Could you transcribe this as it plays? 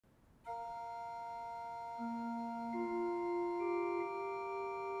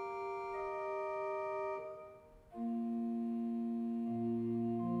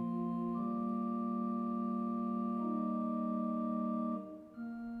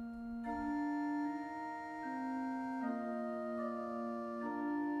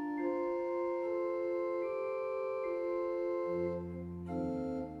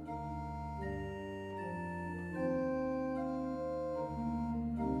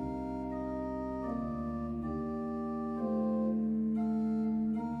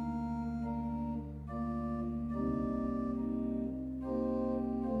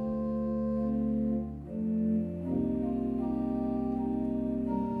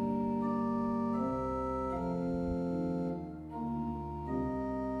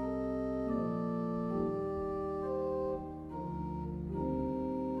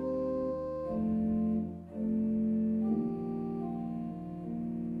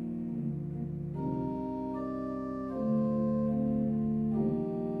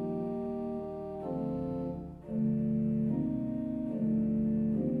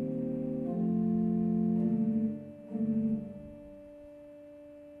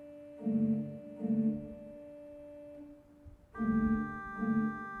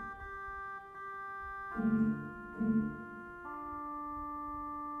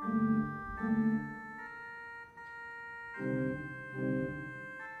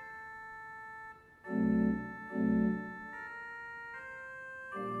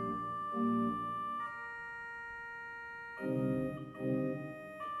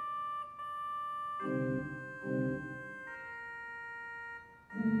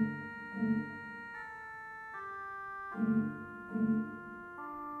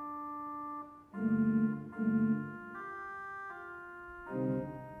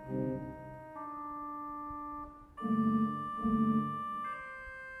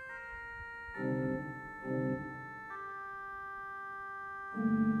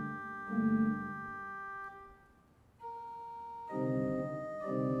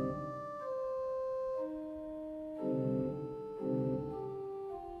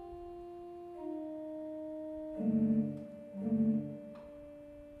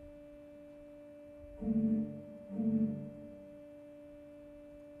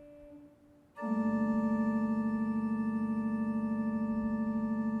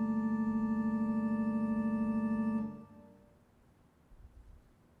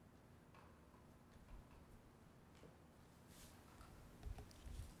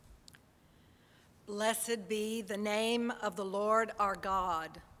Blessed be the name of the Lord our God,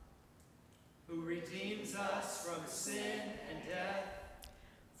 who redeems us from sin and death.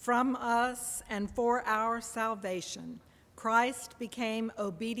 From us and for our salvation, Christ became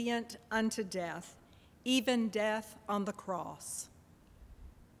obedient unto death, even death on the cross.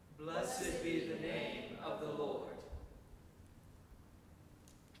 Blessed be the name of the Lord.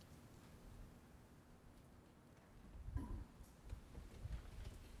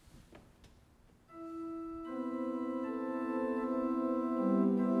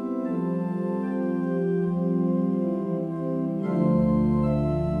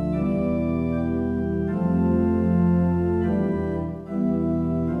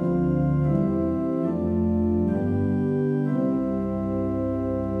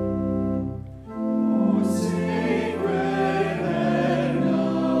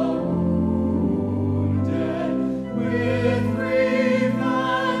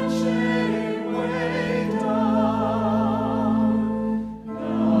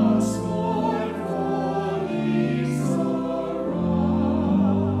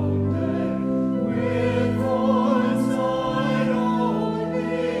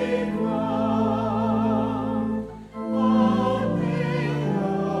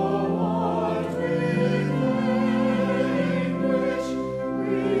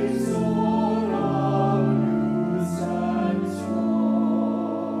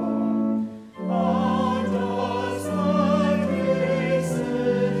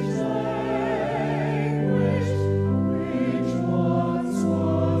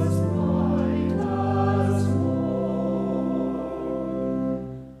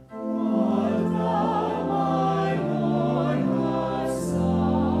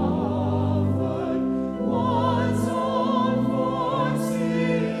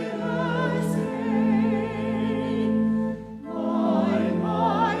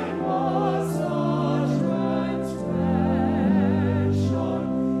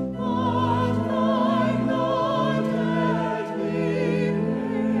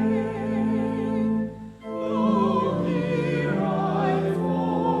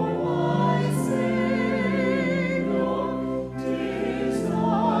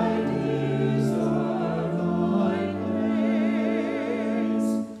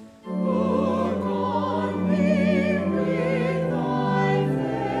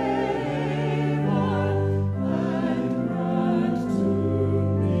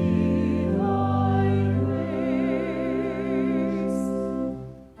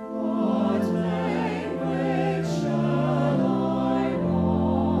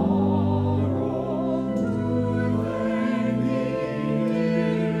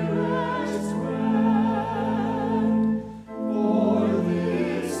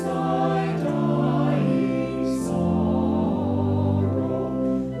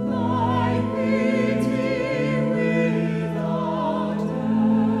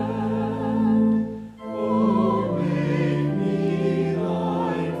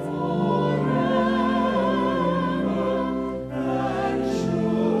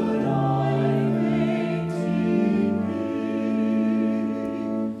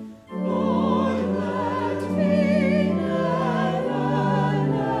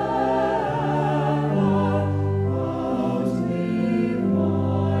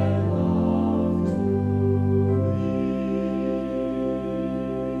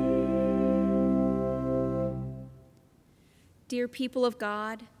 Dear people of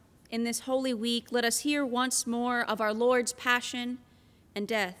God, in this holy week, let us hear once more of our Lord's passion and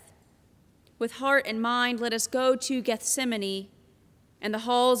death. With heart and mind, let us go to Gethsemane and the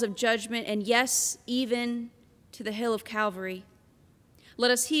halls of judgment, and yes, even to the hill of Calvary.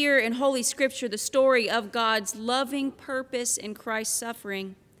 Let us hear in Holy Scripture the story of God's loving purpose in Christ's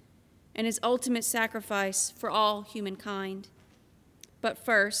suffering and his ultimate sacrifice for all humankind. But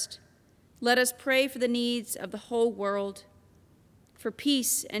first, let us pray for the needs of the whole world, for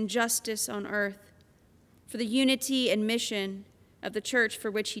peace and justice on earth, for the unity and mission of the church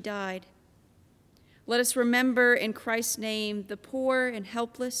for which he died. Let us remember in Christ's name the poor and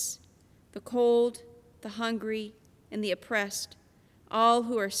helpless, the cold, the hungry, and the oppressed, all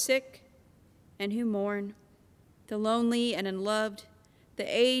who are sick and who mourn, the lonely and unloved, the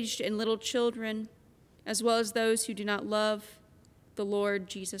aged and little children, as well as those who do not love the Lord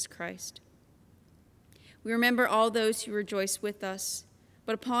Jesus Christ. We remember all those who rejoice with us,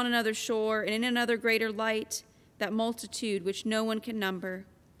 but upon another shore and in another greater light, that multitude which no one can number,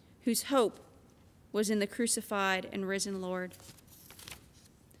 whose hope was in the crucified and risen Lord.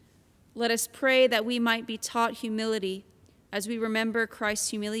 Let us pray that we might be taught humility as we remember Christ's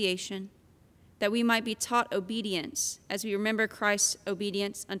humiliation, that we might be taught obedience as we remember Christ's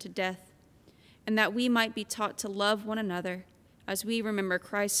obedience unto death, and that we might be taught to love one another as we remember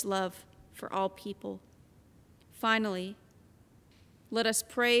Christ's love for all people. Finally, let us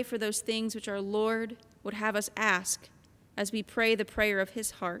pray for those things which our Lord would have us ask as we pray the prayer of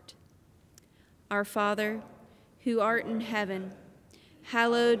his heart. Our Father, who art in heaven,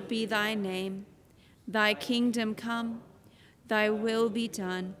 hallowed be thy name. Thy kingdom come, thy will be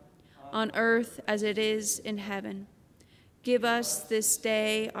done, on earth as it is in heaven. Give us this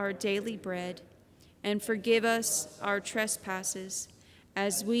day our daily bread, and forgive us our trespasses,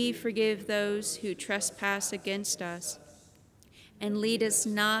 as we forgive those who trespass against us. And lead us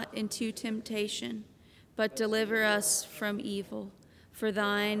not into temptation, but deliver us from evil. For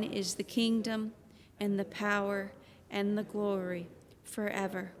thine is the kingdom, and the power, and the glory,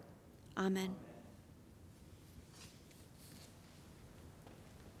 forever. Amen.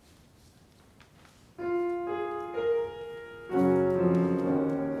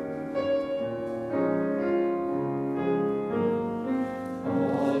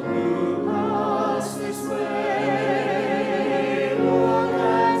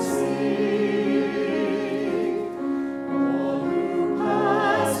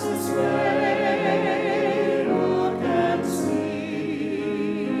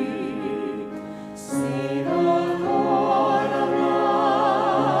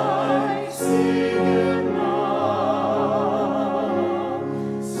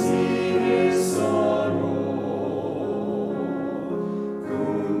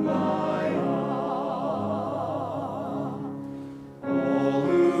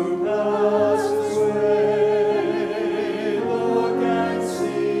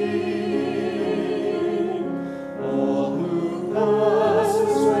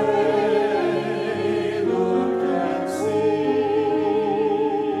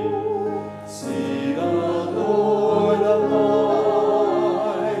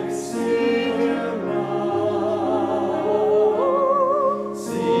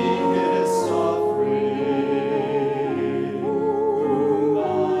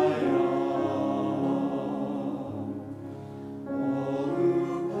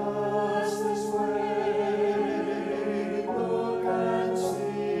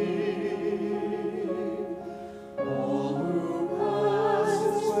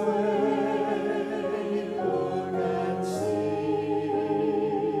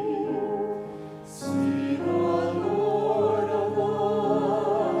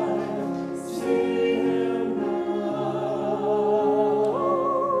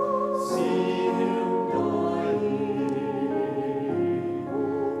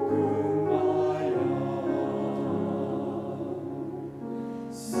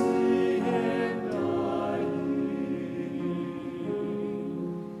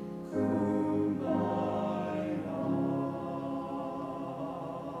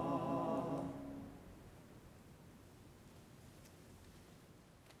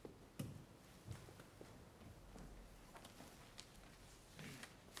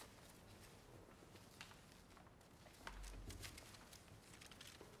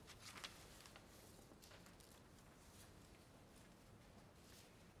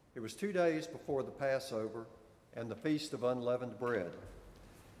 It was 2 days before the Passover and the Feast of Unleavened Bread.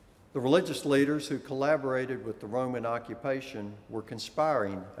 The religious leaders who collaborated with the Roman occupation were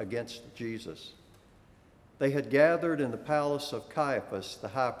conspiring against Jesus. They had gathered in the palace of Caiaphas, the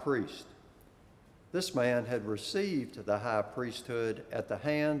high priest. This man had received the high priesthood at the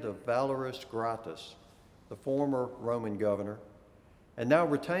hand of Valerius Gratus, the former Roman governor, and now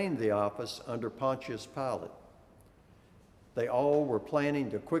retained the office under Pontius Pilate. They all were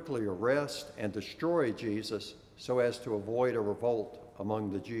planning to quickly arrest and destroy Jesus so as to avoid a revolt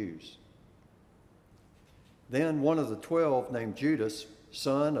among the Jews. Then one of the 12, named Judas,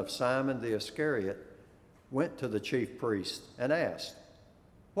 son of Simon the Iscariot, went to the chief priest and asked,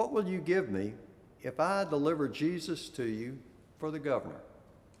 "What will you give me if I deliver Jesus to you for the governor?"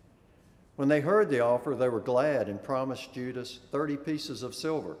 When they heard the offer, they were glad and promised Judas 30 pieces of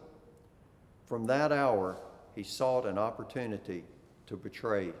silver. From that hour, he sought an opportunity to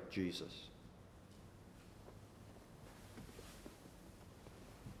betray Jesus.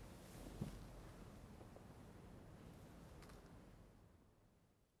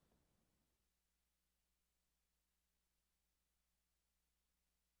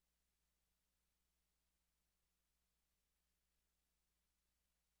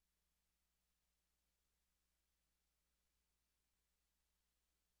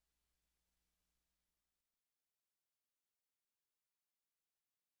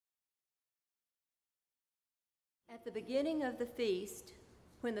 At the beginning of the feast,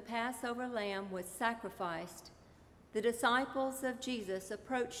 when the Passover lamb was sacrificed, the disciples of Jesus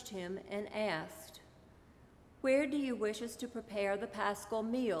approached him and asked, "Where do you wish us to prepare the Paschal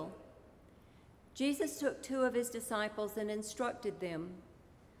meal?" Jesus took 2 of his disciples and instructed them,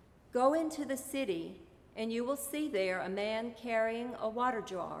 "Go into the city, and you will see there a man carrying a water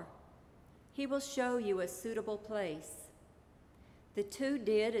jar. He will show you a suitable place." The 2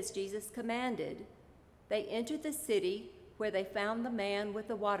 did as Jesus commanded. They entered the city, where they found the man with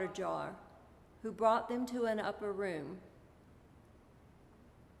the water jar, who brought them to an upper room.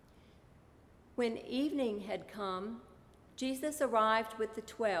 When evening had come, Jesus arrived with the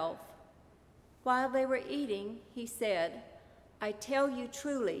 12. While they were eating, he said, "I tell you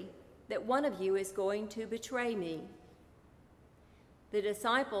truly that one of you is going to betray me." The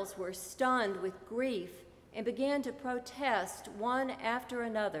disciples were stunned with grief and began to protest one after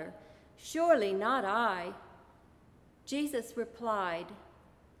another, "Surely not I." Jesus replied,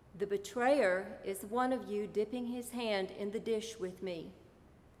 "The betrayer is one of you dipping his hand in the dish with me.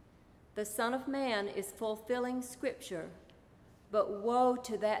 The Son of Man is fulfilling Scripture, but woe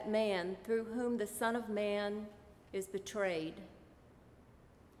to that man through whom the Son of Man is betrayed."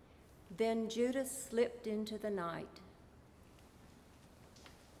 Then Judas slipped into the night.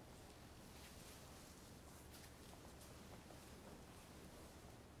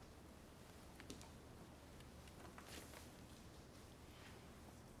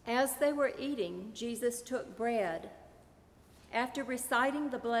 As they were eating, Jesus took bread. After reciting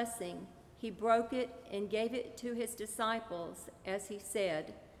the blessing, he broke it and gave it to his disciples as he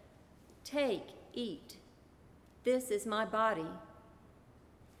said, "Take, eat. This is my body."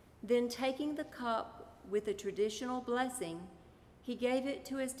 Then taking the cup with a traditional blessing, he gave it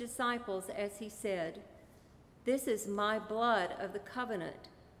to his disciples as he said, "This is my blood of the covenant,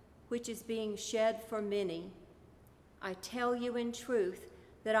 which is being shed for many. I tell you in truth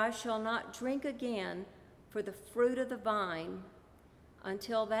that I shall not drink again for the fruit of the vine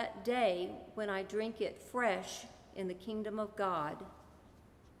until that day when I drink it fresh in the kingdom of God."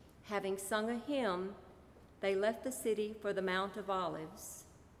 Having sung a hymn, they left the city for the Mount of Olives.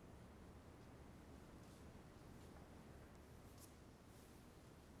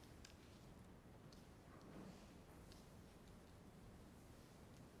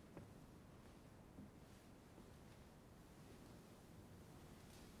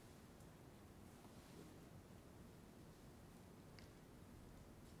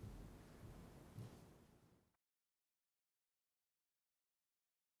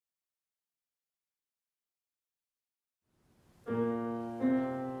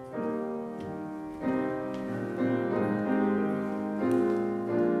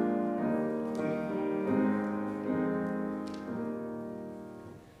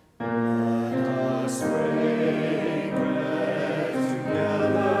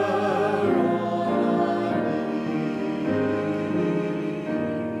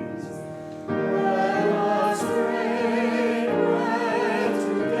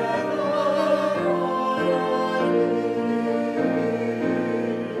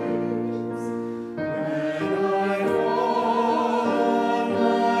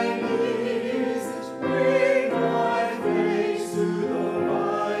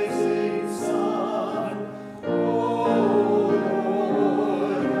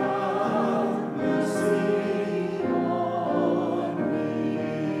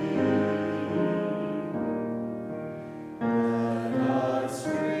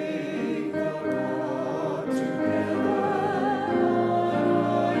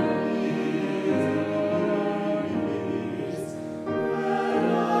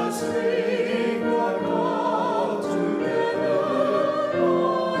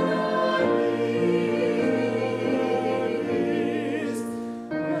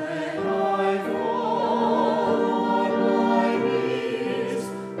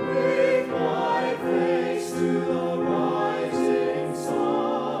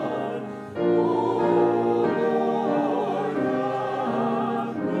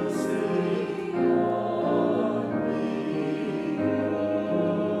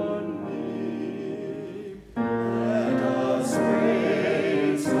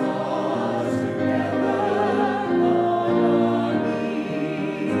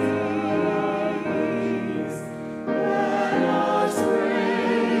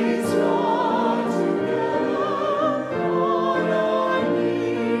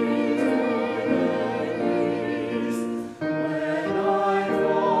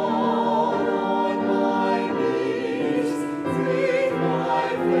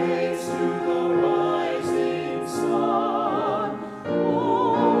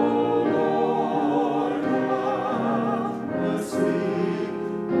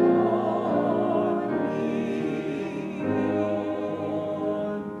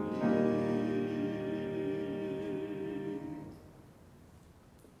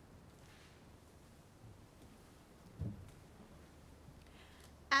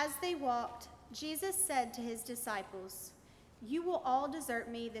 they walked, Jesus said to his disciples, "You will all desert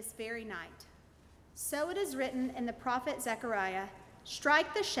me this very night. So it is written in the prophet Zechariah,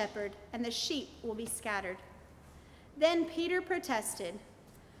 'Strike the shepherd, and the sheep will be scattered.'" Then Peter protested,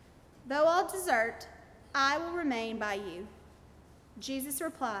 "Though I'll desert, I will remain by you." Jesus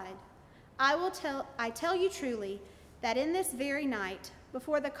replied, I tell you truly, that in this very night,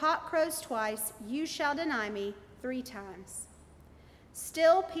 before the cock crows twice, you shall deny me 3 times.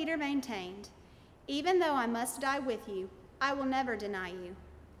 Still Peter maintained, "Even though I must die with you, I will never deny you."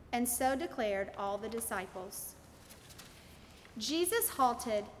 And so declared all the disciples. Jesus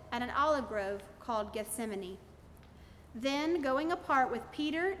halted at an olive grove called Gethsemane. Then, going apart with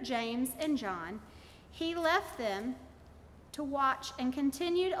Peter, James, and John, he left them to watch and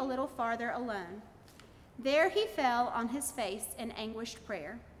continued a little farther alone. There he fell on his face in anguished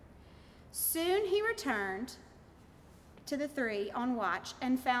prayer. Soon he returned to the 3 on watch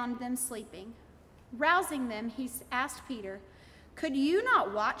and found them sleeping. Rousing them, he asked Peter, "Could you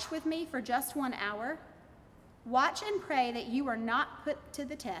not watch with me for just 1 hour? Watch and pray that you are not put to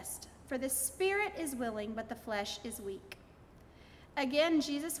the test, for the spirit is willing, but the flesh is weak." Again,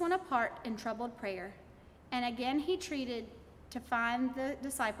 Jesus went apart in troubled prayer, and again he treated to find the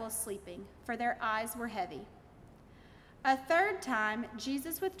disciples sleeping, for their eyes were heavy. A 3rd time,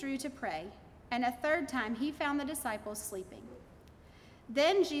 Jesus withdrew to pray, and a 3rd time he found the disciples sleeping.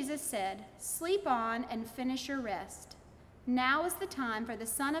 Then Jesus said, "Sleep on and finish your rest. Now is the time for the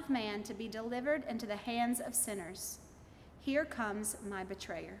Son of Man to be delivered into the hands of sinners. Here comes my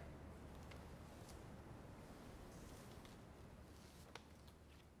betrayer."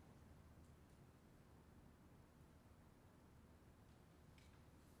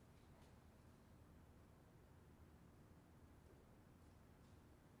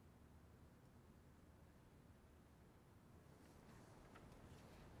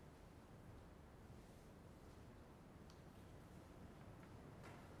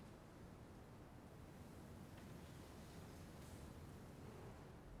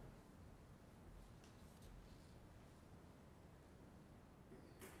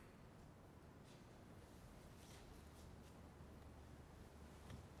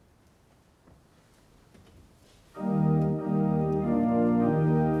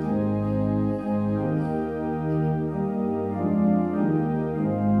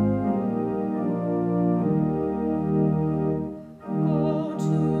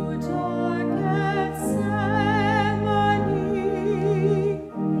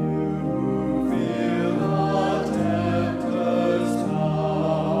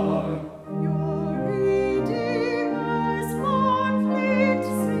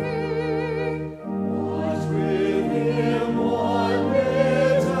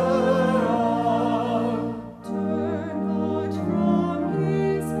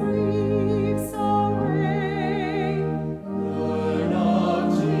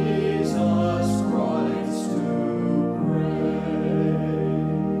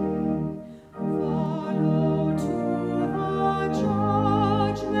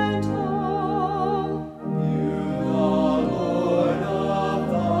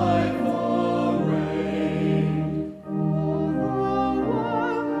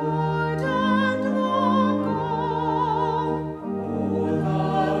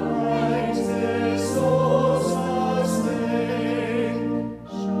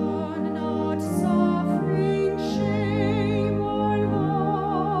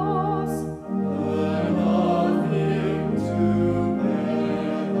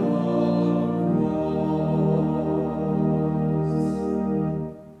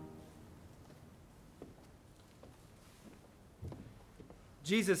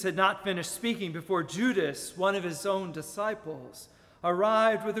 Jesus had not finished speaking before Judas, one of his own disciples,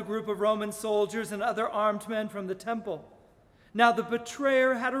 arrived with a group of Roman soldiers and other armed men from the temple. Now the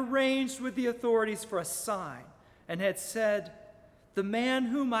betrayer had arranged with the authorities for a sign and had said, "The man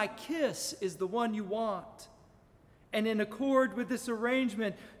whom I kiss is the one you want." And in accord with this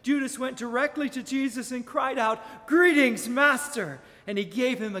arrangement, Judas went directly to Jesus and cried out, "Greetings, Master!" And he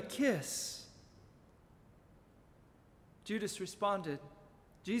gave him a kiss. Jesus responded,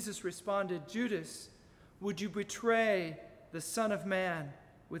 "Judas, would you betray the Son of Man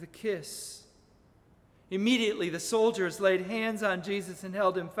with a kiss?" Immediately the soldiers laid hands on Jesus and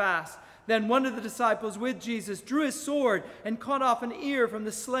held him fast. Then one of the disciples with Jesus drew his sword and cut off an ear from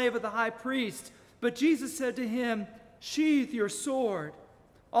the slave of the high priest. But Jesus said to him, "Sheathe your sword.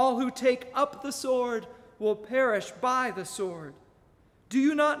 All who take up the sword will perish by the sword. Do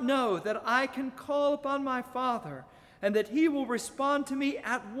you not know that I can call upon my Father, and that he will respond to me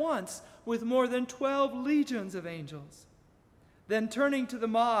at once with more than 12 legions of angels?" Then turning to the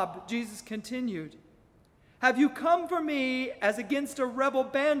mob, Jesus continued, "Have you come for me as against a rebel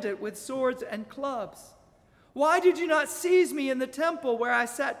bandit with swords and clubs? Why did you not seize me in the temple where I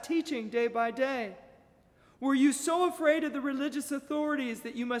sat teaching day by day? Were you so afraid of the religious authorities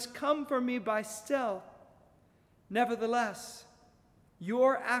that you must come for me by stealth? Nevertheless,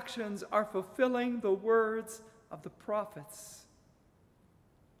 your actions are fulfilling the words of the prophets."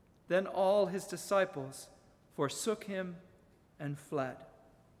 Then all his disciples forsook him and fled.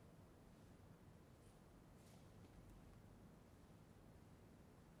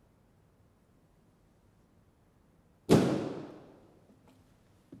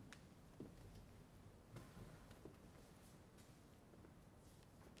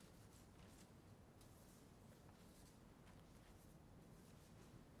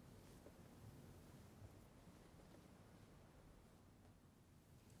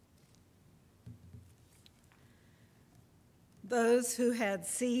 Those who had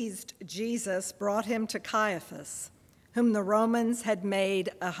seized Jesus brought him to Caiaphas, whom the Romans had made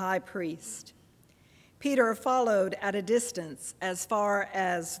a high priest. Peter followed at a distance as far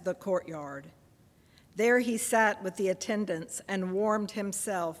as the courtyard. There he sat with the attendants and warmed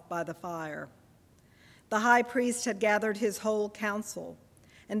himself by the fire. The high priest had gathered his whole council,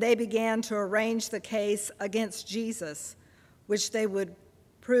 and they began to arrange the case against Jesus, which they would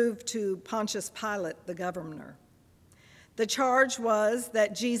prove to Pontius Pilate, the governor. The charge was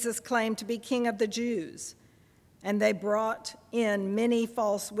that Jesus claimed to be king of the Jews, and they brought in many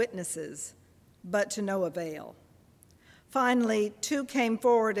false witnesses, but to no avail. Finally, 2 came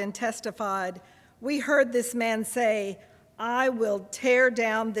forward and testified, "We heard this man say, 'I will tear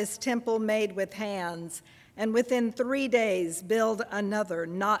down this temple made with hands, and within 3 days build another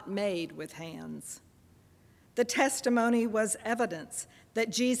not made with hands.'" The testimony was evidence that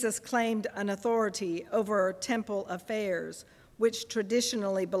Jesus claimed an authority over temple affairs, which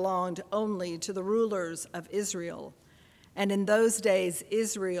traditionally belonged only to the rulers of Israel. And in those days,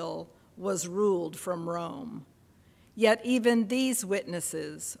 Israel was ruled from Rome. Yet even these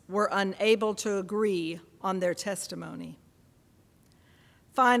witnesses were unable to agree on their testimony.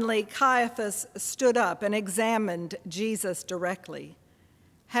 Finally, Caiaphas stood up and examined Jesus directly.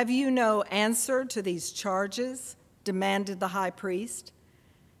 "Have you no answer to these charges?" demanded the high priest.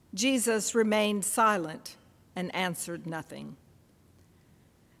 Jesus remained silent and answered nothing.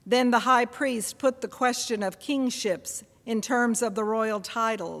 Then the high priest put the question of kingships in terms of the royal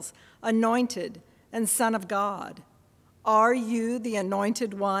titles, anointed and Son of God. "Are you the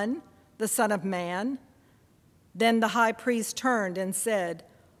anointed one, the Son of Man?" Then the high priest turned and said,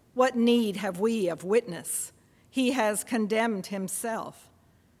 "What need have we of witness? He has condemned himself."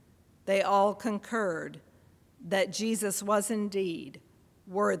 They all concurred that Jesus was indeed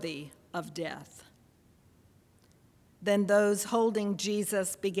worthy of death. Then those holding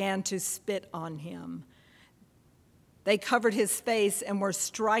Jesus began to spit on him. They covered his face and were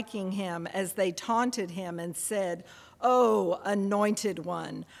striking him as they taunted him and said, "O anointed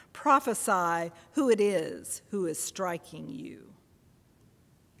one, prophesy who it is who is striking you."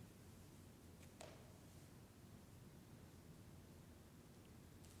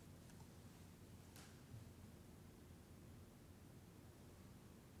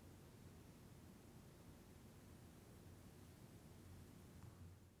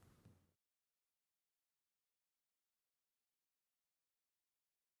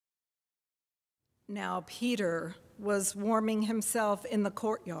 Now Peter was warming himself in the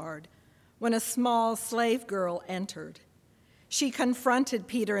courtyard when a small slave girl entered. She confronted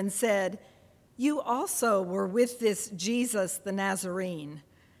Peter and said, "You also were with this Jesus the Nazarene."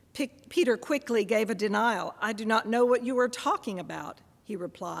 Peter quickly gave a denial. "I do not know what you are talking about," he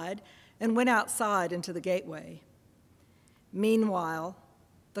replied, and went outside into the gateway. Meanwhile,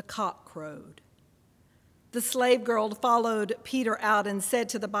 the cock crowed. The slave girl followed Peter out and said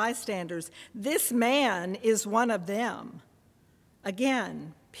to the bystanders, "This man is one of them."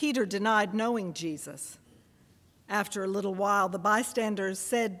 Again, Peter denied knowing Jesus. After a little while, the bystanders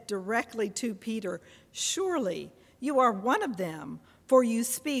said directly to Peter, "Surely you are one of them, for you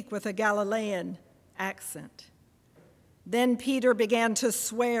speak with a Galilean accent." Then Peter began to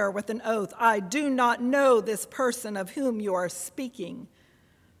swear with an oath, "I do not know this person of whom you are speaking."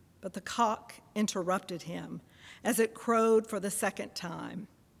 But the cock interrupted him as it crowed for the second time.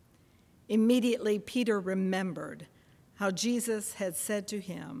 Immediately Peter remembered how Jesus had said to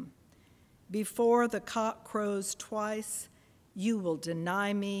him, "Before the cock crows twice, you will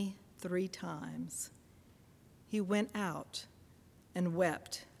deny me 3 times." He went out and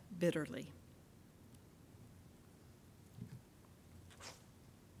wept bitterly.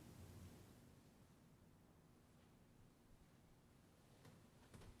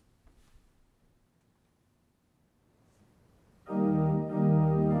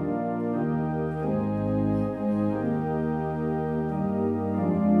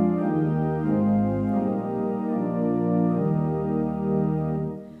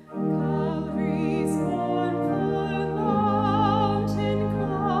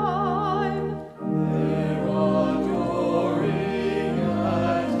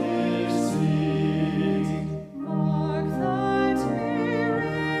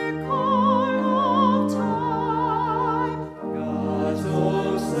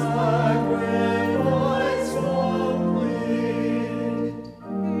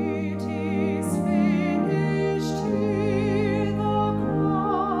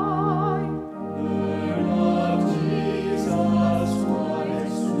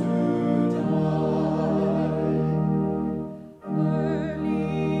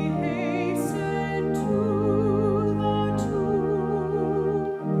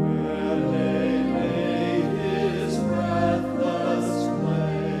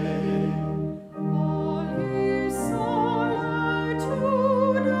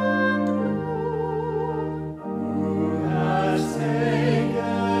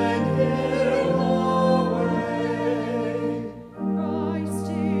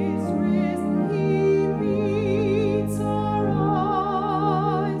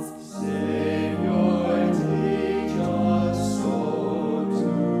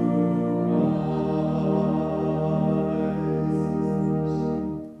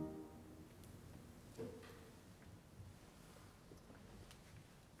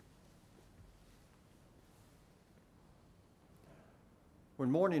 When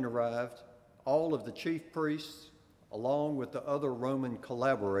morning arrived, all of the chief priests, along with the other Roman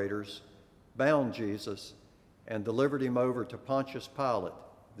collaborators, bound Jesus and delivered him over to Pontius Pilate,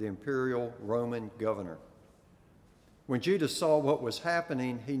 the imperial Roman governor. When Judas saw what was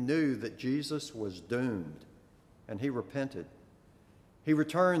happening, he knew that Jesus was doomed, and he repented. He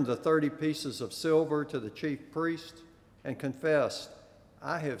returned the 30 pieces of silver to the chief priest and confessed,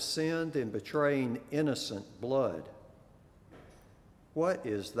 "I have sinned in betraying innocent blood." "What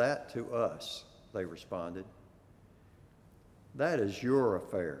is that to us?" they responded. "That is your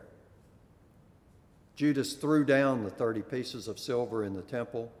affair." Judas threw down the 30 pieces of silver in the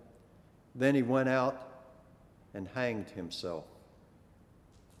temple. Then he went out and hanged himself.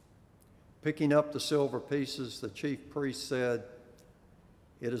 Picking up the silver pieces, the chief priest said,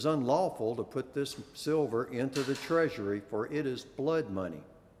 "It is unlawful to put this silver into the treasury, for it is blood money."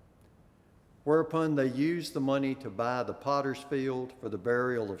 Whereupon they used the money to buy the potter's field for the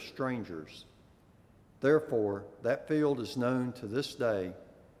burial of strangers. Therefore, that field is known to this day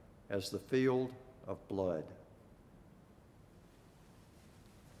as the field of blood.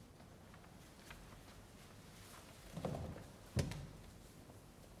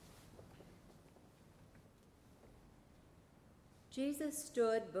 Jesus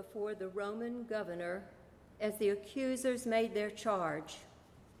stood before the Roman governor as the accusers made their charge.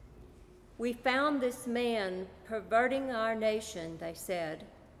 "We found this man perverting our nation," they said.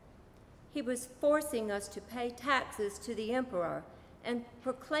 "He was forcing us to pay taxes to the emperor and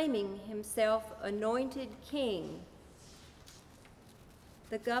proclaiming himself anointed king."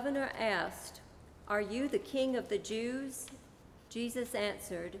 The governor asked, "Are you the king of the Jews?" Jesus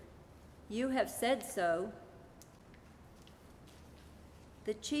answered, "You have said so."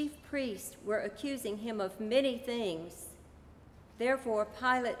 The chief priests were accusing him of many things. Therefore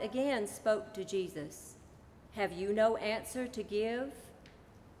Pilate again spoke to Jesus, "Have you no answer to give?"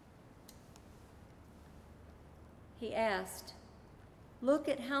 He asked, "Look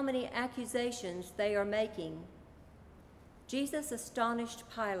at how many accusations they are making." Jesus astonished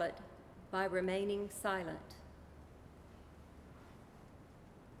Pilate by remaining silent.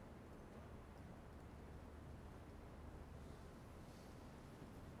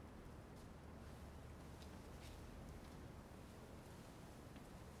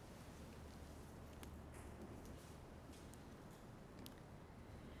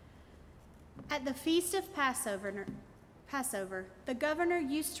 At the feast of Passover, the governor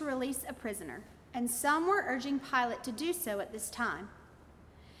used to release a prisoner, and some were urging Pilate to do so at this time.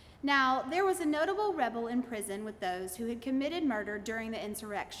 Now, there was a notable rebel in prison with those who had committed murder during the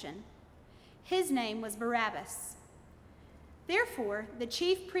insurrection. His name was Barabbas. Therefore, the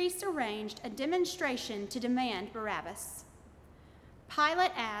chief priests arranged a demonstration to demand Barabbas.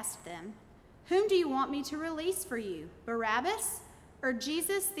 Pilate asked them, "Whom do you want me to release for you, Barabbas or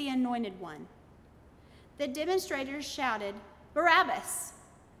Jesus the Anointed One?" The demonstrators shouted, "Barabbas!"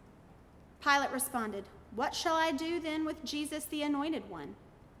 Pilate responded, "What shall I do then with Jesus the Anointed One?"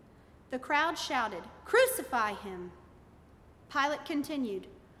 The crowd shouted, "Crucify him!" Pilate continued,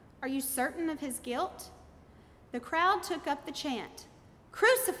 "Are you certain of his guilt?" The crowd took up the chant,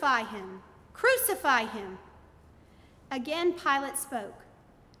 "Crucify him! Crucify him!" Again Pilate spoke,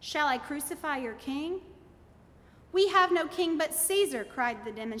 "Shall I crucify your king?" "We have no king but Caesar," cried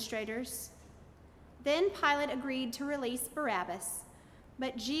the demonstrators. Then Pilate agreed to release Barabbas,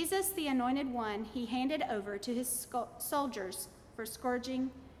 but Jesus, the Anointed One, he handed over to his soldiers for scourging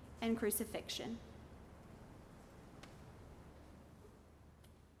and crucifixion.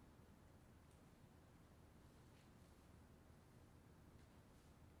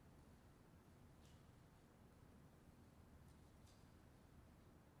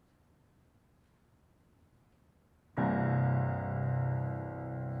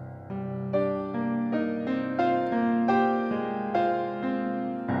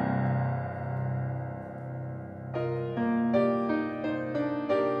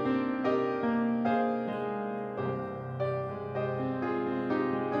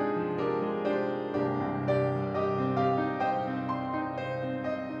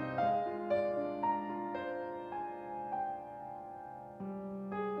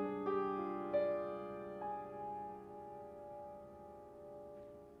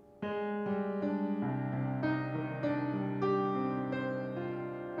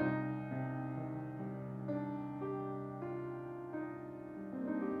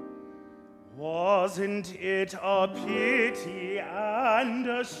 Wasn't it a pity and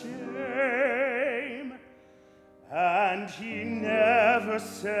a shame? And he never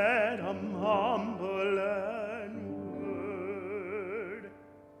said a mumbling word.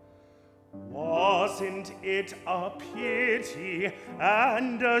 Was wasn't it a pity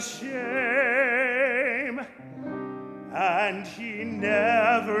and a shame? And he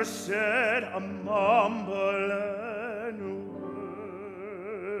never said a mumbling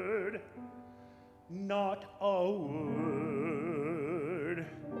word, not a word,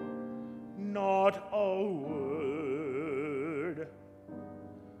 not a word,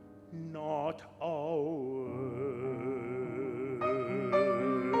 not a word.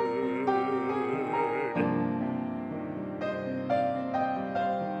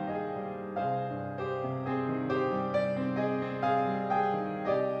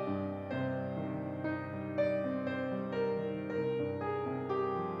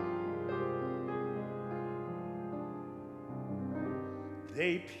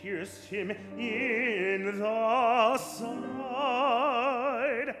 They pierced him in the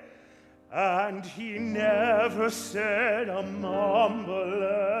side, and he never said a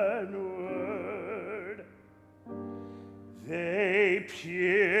mumbling word. They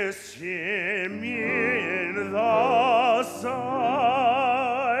pierced him in the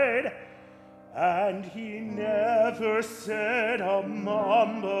side, and he never said a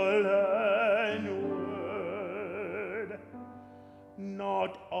mumbling word.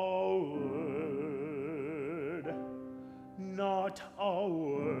 Not a word, not a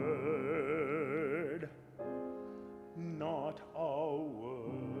word, not a word.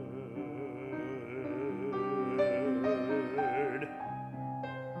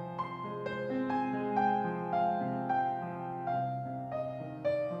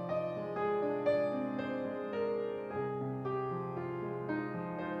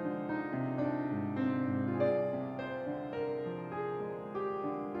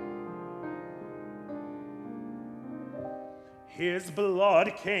 His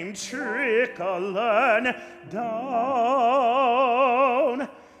blood came trickling down,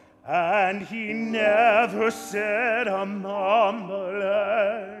 and he never said a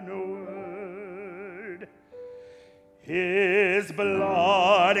mumbling word. His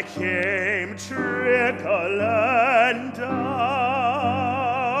blood came trickling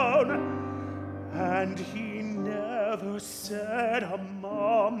down, and he never said a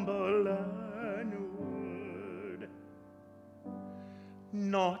mumbling word.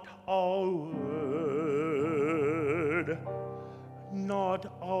 Not a word, not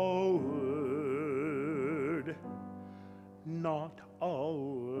a word, not a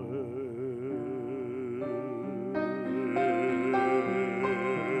word.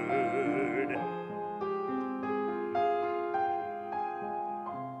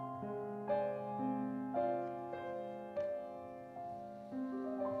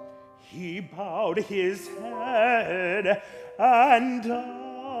 He bowed his head and died,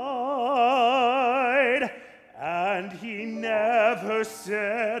 and he never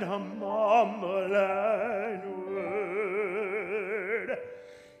said a mumbling word.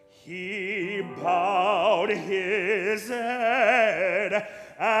 He bowed his head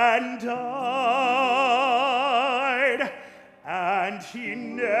and died, and he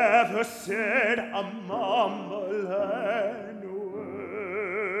never said a mumbling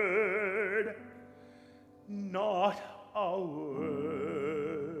word. Not a word,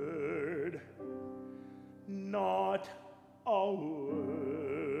 not a word,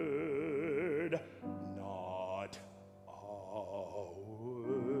 not a word.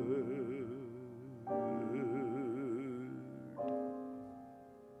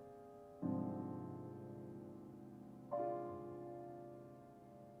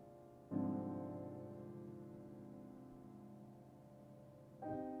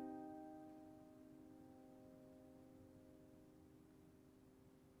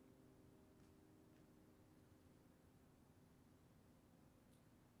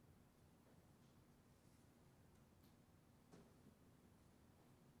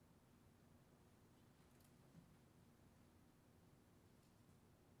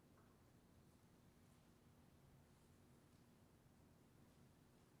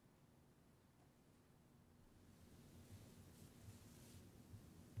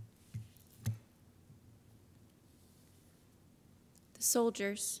 The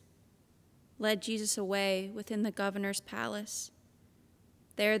soldiers led Jesus away within the governor's palace.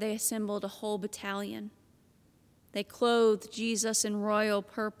 There they assembled a whole battalion. They clothed Jesus in royal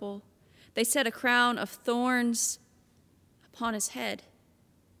purple. They set a crown of thorns upon his head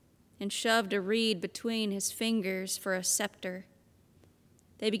and shoved a reed between his fingers for a scepter.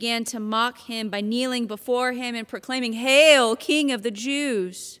 They began to mock him by kneeling before him and proclaiming, "Hail, King of the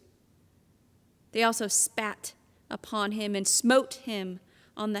Jews!" They also spat upon him and smote him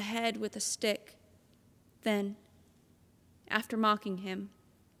on the head with a stick. Then, after mocking him,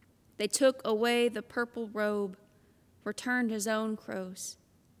 They took away the purple robe, returned his own clothes,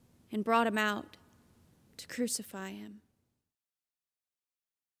 and brought him out to crucify him.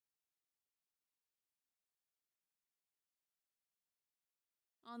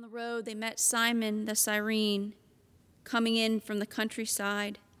 On the road, they met Simon the Cyrene, coming in from the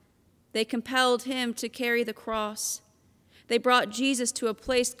countryside. They compelled him to carry the cross. They brought Jesus to a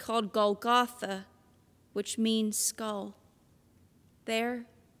place called Golgotha, which means skull. There,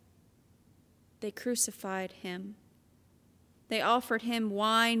 they crucified him. They offered him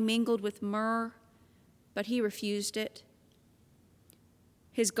wine mingled with myrrh, but he refused it.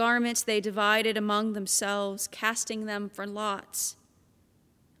 His garments they divided among themselves, casting them for lots.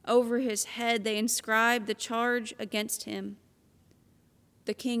 Over his head they inscribed the charge against him,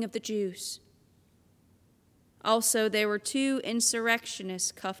 the King of the Jews. Also there were 2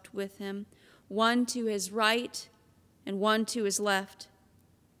 insurrectionists cuffed with him, one to his right and one to his left.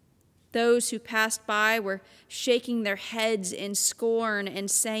 Those who passed by were shaking their heads in scorn and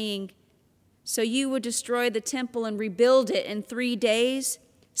saying, "So you would destroy the temple and rebuild it in 3 days?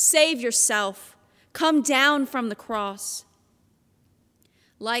 Save yourself. Come down from the cross."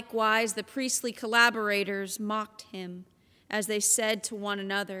 Likewise, the priestly collaborators mocked him as they said to one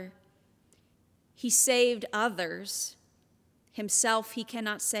another, "He saved others. Himself he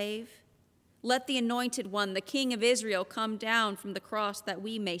cannot save. Let the Anointed One, the King of Israel, come down from the cross that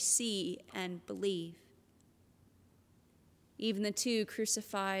we may see and believe." Even the 2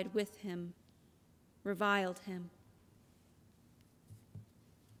 crucified with him reviled him.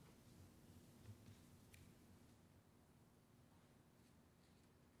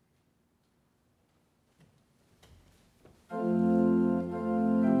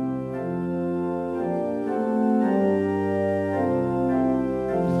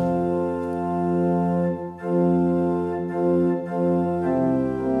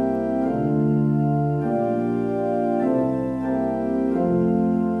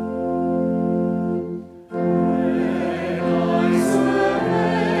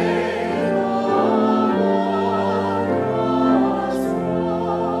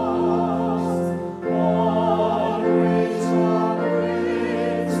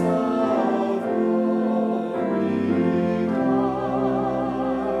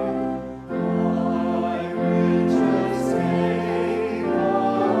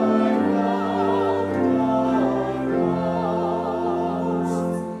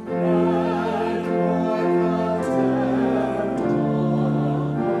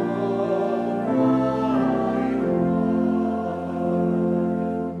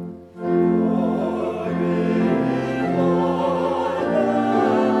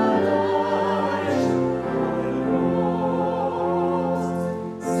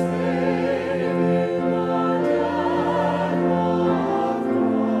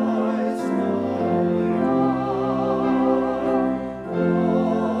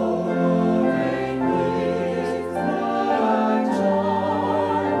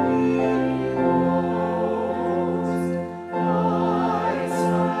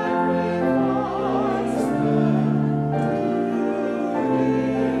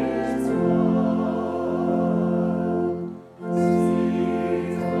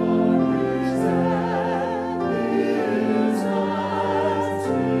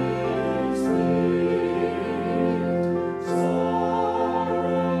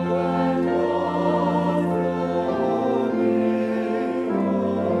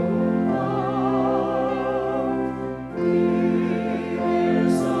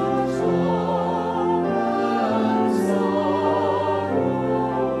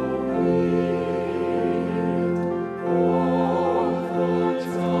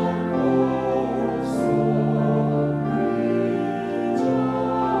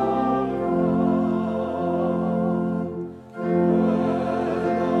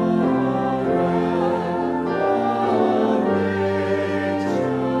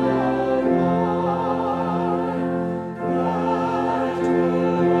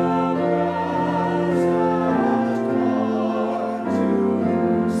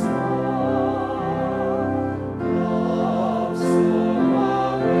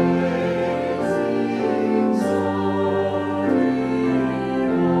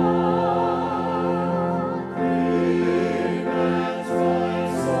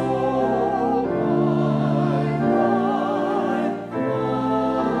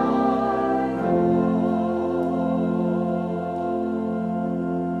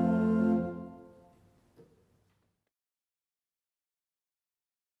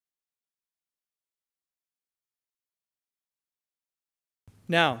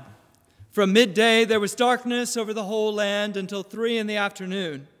 Now, from midday there was darkness over the whole land until 3 in the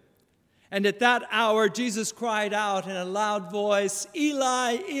afternoon. And at that hour, Jesus cried out in a loud voice,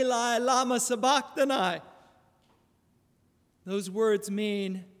 Eli, Eli, lama sabachthani. Those words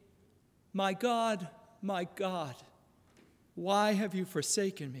mean, my God, why have you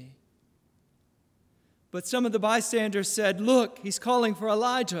forsaken me? But some of the bystanders said, look, he's calling for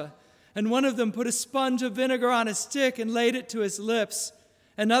Elijah. And one of them put a sponge of vinegar on a stick and laid it to his lips.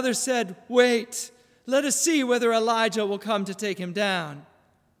 Another said, wait, let us see whether Elijah will come to take him down.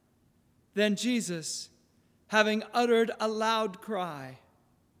 Then Jesus, having uttered a loud cry,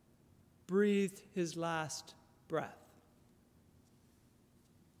 breathed his last breath.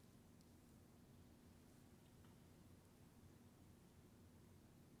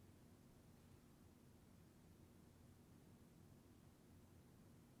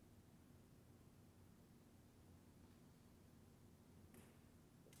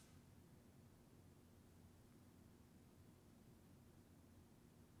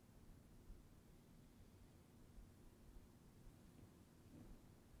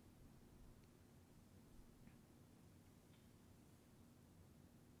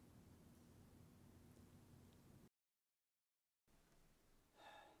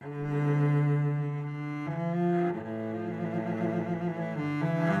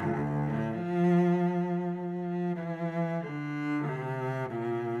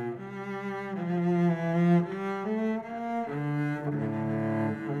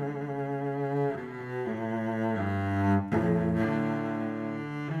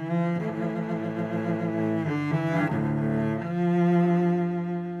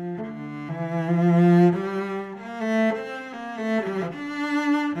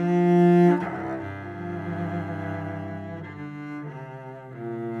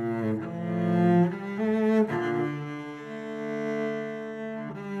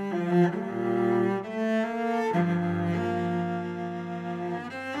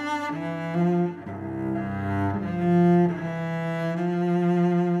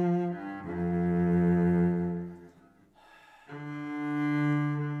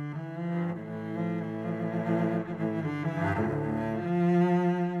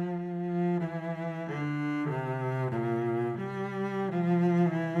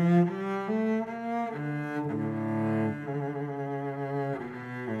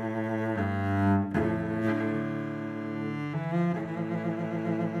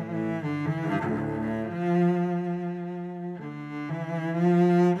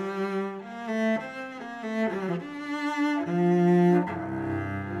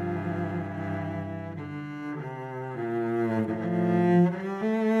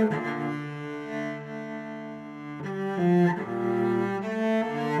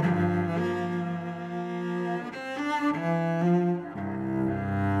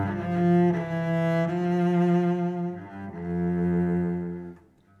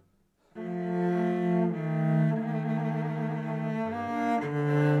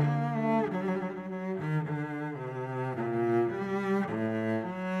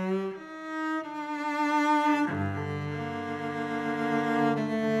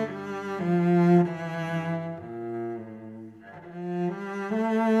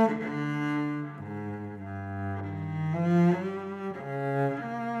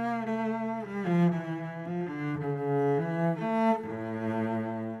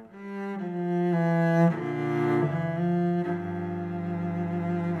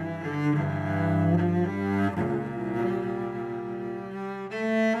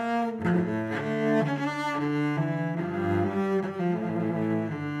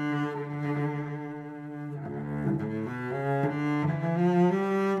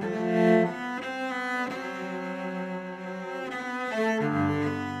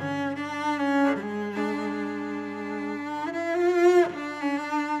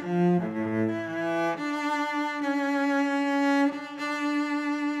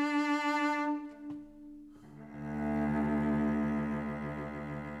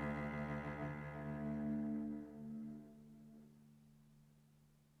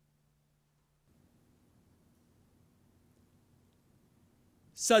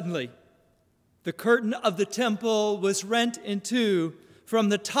 Suddenly, the curtain of the temple was rent in two from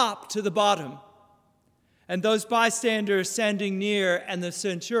the top to the bottom. And those bystanders standing near and the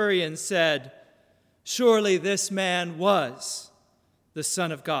centurion said, "Surely this man was the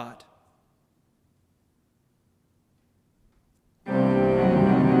Son of God."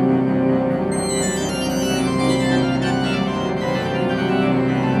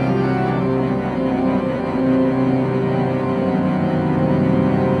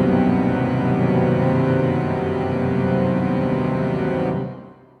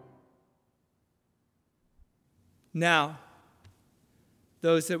 Now,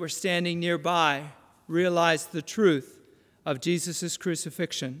 those that were standing nearby realized the truth of Jesus'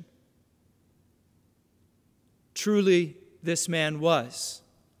 crucifixion. Truly, this man was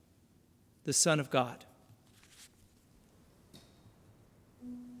the Son of God.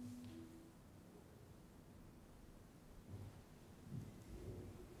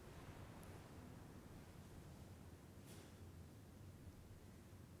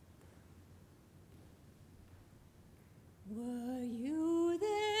 Were you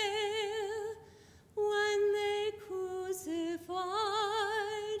there when they crucified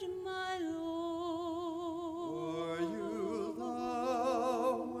my Lord? Were you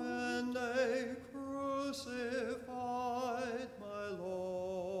there when they crucified my Lord?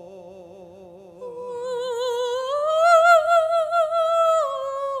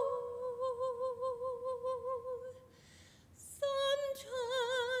 Sometimes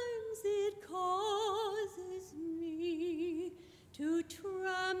it causes me to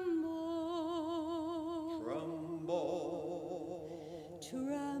tremble.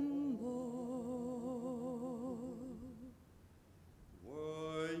 Tremble.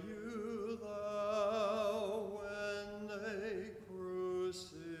 Were you there when they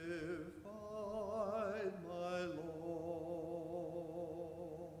crucified my Lord?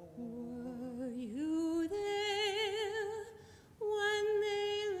 Were you there when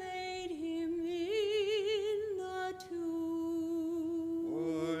they laid him in the tomb?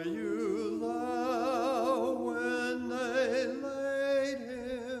 Were you there when they laid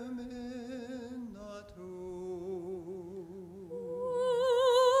him in the tomb?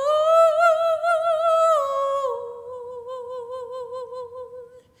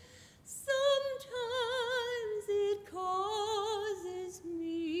 Sometimes it causes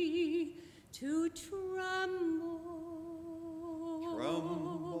me to tremble.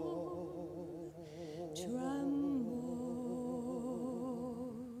 Tremble.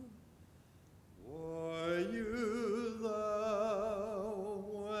 Were you there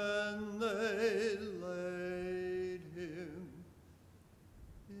when they laid him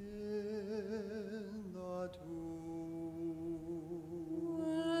in the tomb?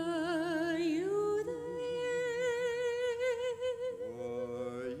 Were you there?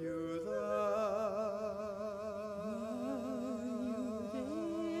 Were you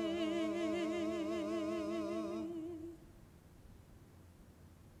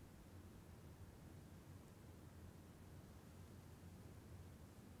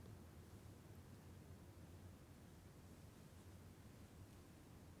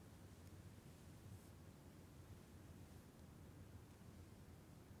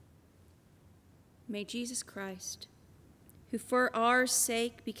May Jesus Christ, who for our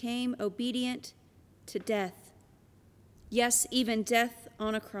sake became obedient to death, yes, even death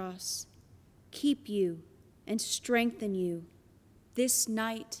on a cross, keep you and strengthen you this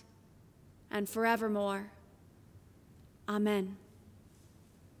night and forevermore. Amen.